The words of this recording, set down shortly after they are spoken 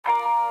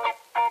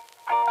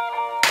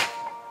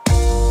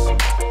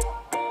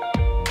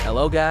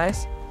Hello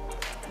guys,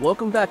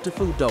 welcome back to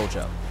Food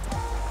Dojo.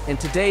 In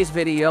today's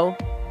video,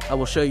 I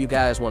will show you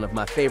guys one of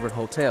my favorite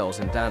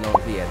hotels in Da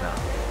Nang, Vietnam.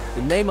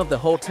 The name of the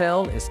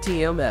hotel is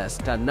TMS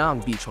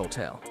Danang Beach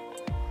Hotel.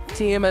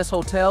 TMS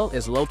Hotel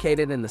is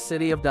located in the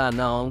city of Da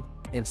Nang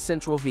in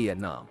central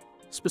Vietnam,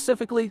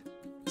 specifically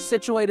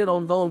situated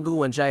on Vong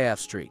Nguyen Giáp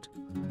Street,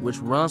 which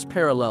runs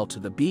parallel to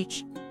the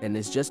beach and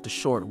is just a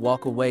short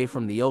walk away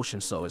from the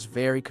ocean, so it's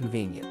very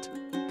convenient.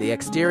 The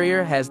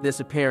exterior has this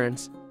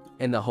appearance,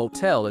 and the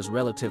hotel is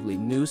relatively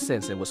new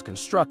since it was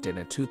constructed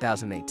in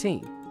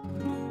 2018.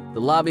 The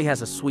lobby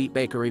has a sweet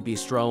bakery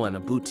bistro and a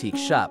boutique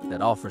shop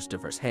that offers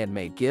diverse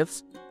handmade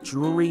gifts,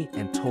 jewelry,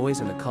 and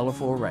toys in a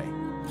colorful array.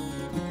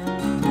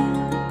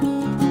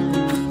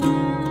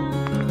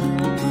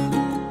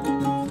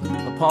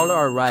 Upon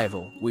our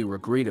arrival, we were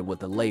greeted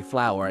with a lei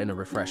flower and a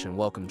refreshing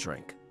welcome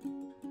drink.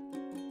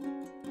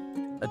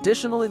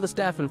 Additionally, the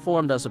staff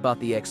informed us about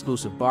the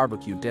exclusive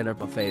barbecue dinner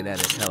buffet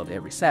that is held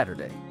every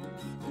Saturday.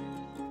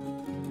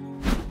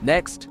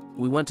 Next,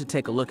 we went to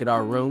take a look at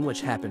our room,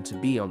 which happened to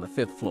be on the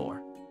 5th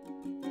floor.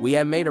 We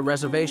had made a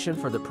reservation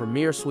for the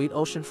Premier Suite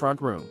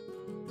oceanfront room.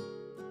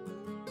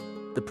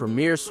 The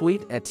Premier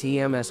Suite at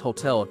TMS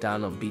Hotel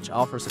Danang Beach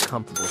offers a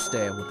comfortable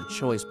stay with a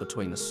choice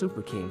between a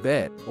Super King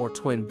bed or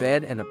twin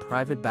bed and a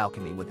private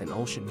balcony with an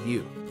ocean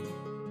view.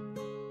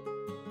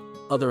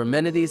 Other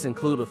amenities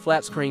include a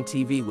flat-screen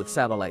TV with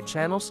satellite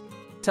channels,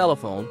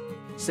 telephone,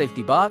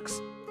 safety box,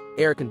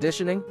 air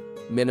conditioning,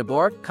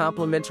 minibar,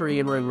 complimentary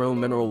in-ring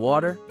room mineral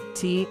water,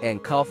 tea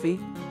and coffee,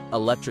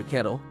 electric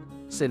kettle,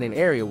 sitting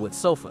area with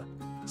sofa,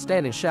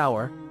 standing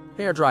shower,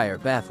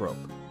 hairdryer, bathrobe,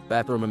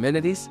 bathroom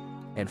amenities,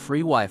 and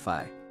free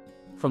Wi-Fi.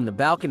 From the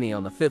balcony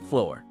on the 5th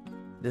floor,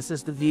 this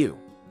is the view.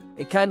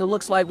 It kinda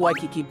looks like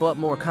Waikiki but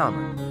more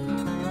calmer.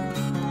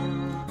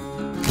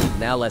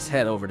 Now let's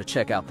head over to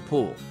check out the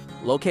pool.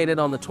 Located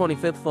on the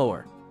 25th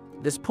floor,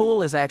 this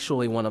pool is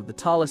actually one of the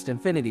tallest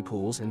infinity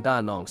pools in Da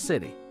Nang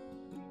City.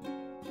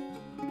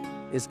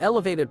 Its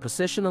elevated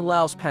position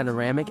allows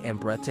panoramic and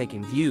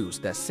breathtaking views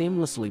that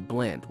seamlessly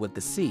blend with the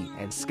sea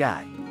and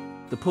sky.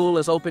 The pool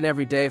is open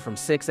every day from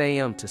 6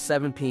 a.m. to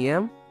 7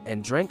 p.m.,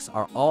 and drinks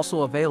are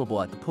also available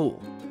at the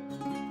pool.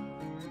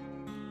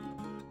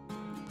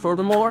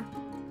 Furthermore,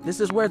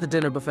 this is where the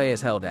dinner buffet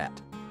is held at,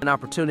 an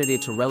opportunity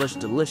to relish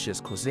delicious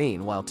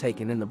cuisine while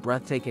taking in the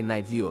breathtaking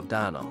night view of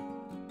Da Nang.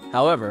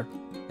 However,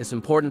 it's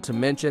important to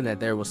mention that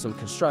there was some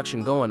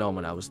construction going on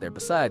when I was there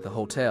beside the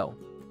hotel,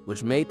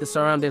 which made the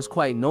surroundings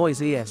quite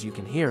noisy, as you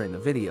can hear in the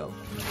video.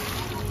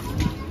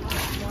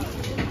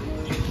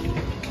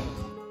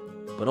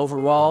 But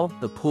overall,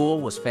 the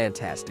pool was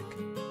fantastic.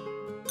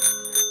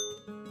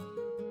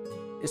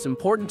 It's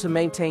important to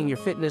maintain your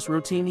fitness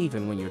routine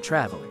even when you're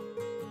traveling.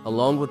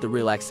 Along with the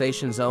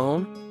relaxation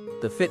zone,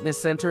 the fitness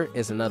center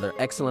is another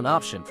excellent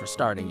option for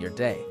starting your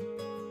day.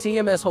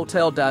 TMS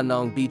Hotel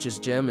Danang Beach's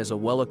gym is a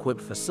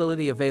well-equipped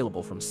facility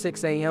available from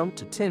 6 a.m.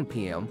 to 10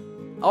 p.m.,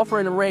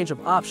 offering a range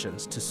of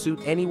options to suit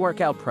any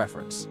workout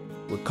preference,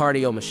 with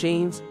cardio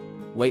machines,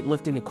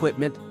 weightlifting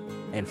equipment,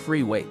 and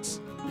free weights.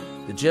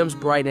 The gym's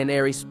bright and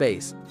airy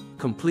space,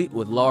 complete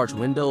with large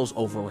windows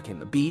overlooking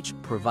the beach,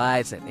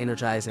 provides an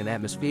energizing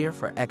atmosphere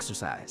for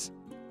exercise.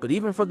 But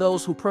even for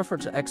those who prefer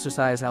to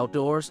exercise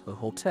outdoors, the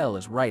hotel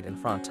is right in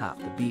front of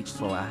the beach,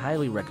 so I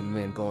highly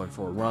recommend going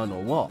for a run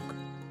or walk.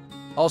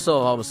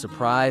 Also, I was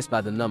surprised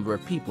by the number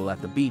of people at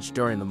the beach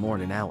during the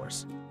morning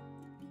hours.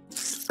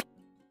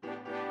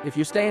 If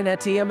you're staying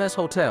at TMS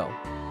Hotel,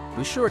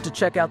 be sure to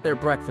check out their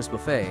breakfast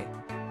buffet.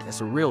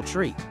 It's a real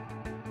treat.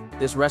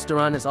 This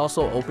restaurant is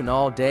also open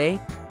all day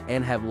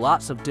and have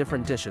lots of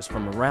different dishes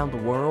from around the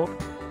world,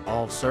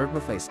 all served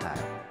buffet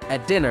style.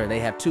 At dinner, they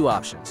have two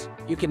options.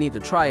 You can either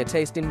try a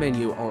tasting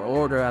menu or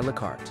order a la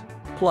carte.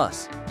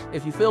 Plus,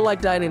 if you feel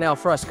like dining al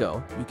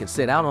fresco, you can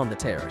sit out on the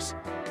terrace.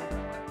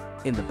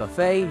 In the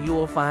buffet, you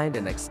will find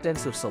an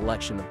extensive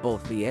selection of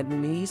both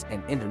Vietnamese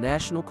and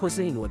international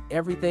cuisine, with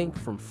everything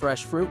from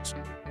fresh fruits,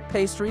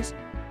 pastries,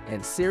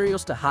 and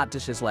cereals to hot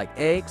dishes like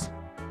eggs,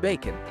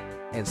 bacon,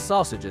 and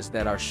sausages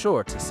that are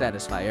sure to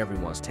satisfy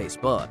everyone's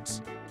taste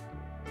buds.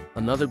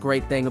 Another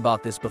great thing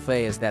about this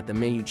buffet is that the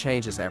menu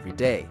changes every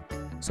day,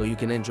 so you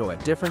can enjoy a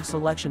different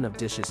selection of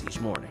dishes each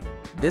morning.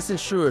 This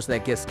ensures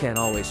that guests can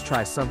always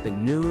try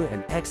something new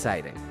and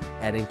exciting,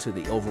 adding to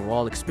the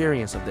overall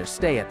experience of their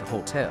stay at the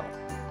hotel.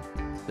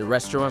 The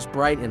restaurant's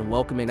bright and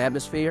welcoming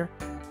atmosphere,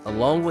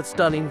 along with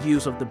stunning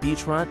views of the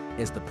beachfront,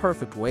 is the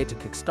perfect way to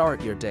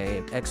kickstart your day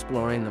in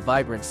exploring the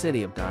vibrant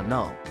city of Da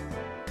Nang.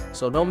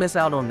 So don't miss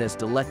out on this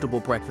delectable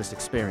breakfast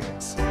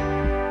experience.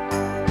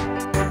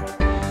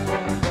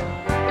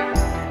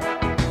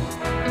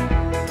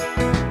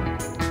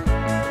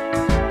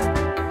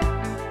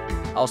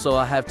 Also,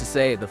 I have to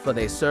say, the food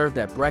they served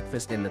at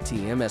breakfast in the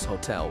TMS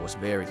Hotel was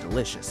very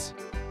delicious.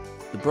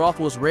 The broth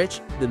was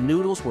rich, the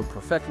noodles were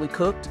perfectly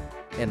cooked,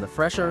 and the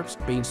fresh herbs,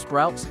 bean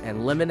sprouts,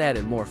 and lemon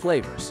added more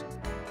flavors.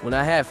 When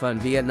I had fun in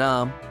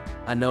Vietnam,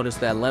 I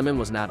noticed that lemon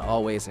was not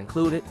always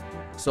included,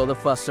 so the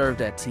pho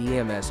served at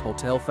TMS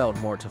Hotel felt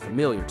more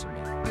familiar to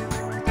me.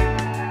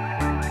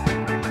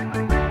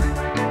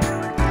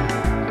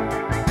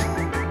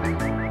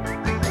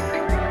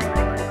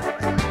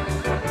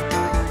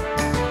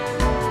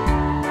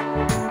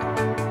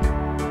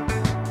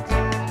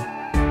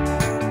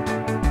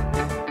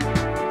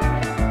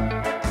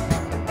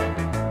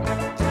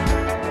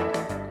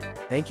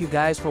 Thank you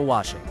guys for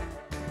watching.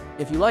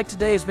 If you liked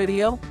today's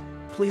video,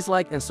 please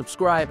like and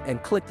subscribe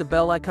and click the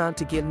bell icon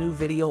to get new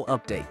video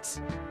updates.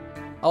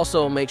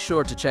 Also, make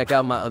sure to check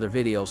out my other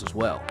videos as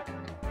well.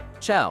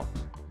 Ciao.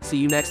 See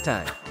you next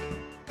time.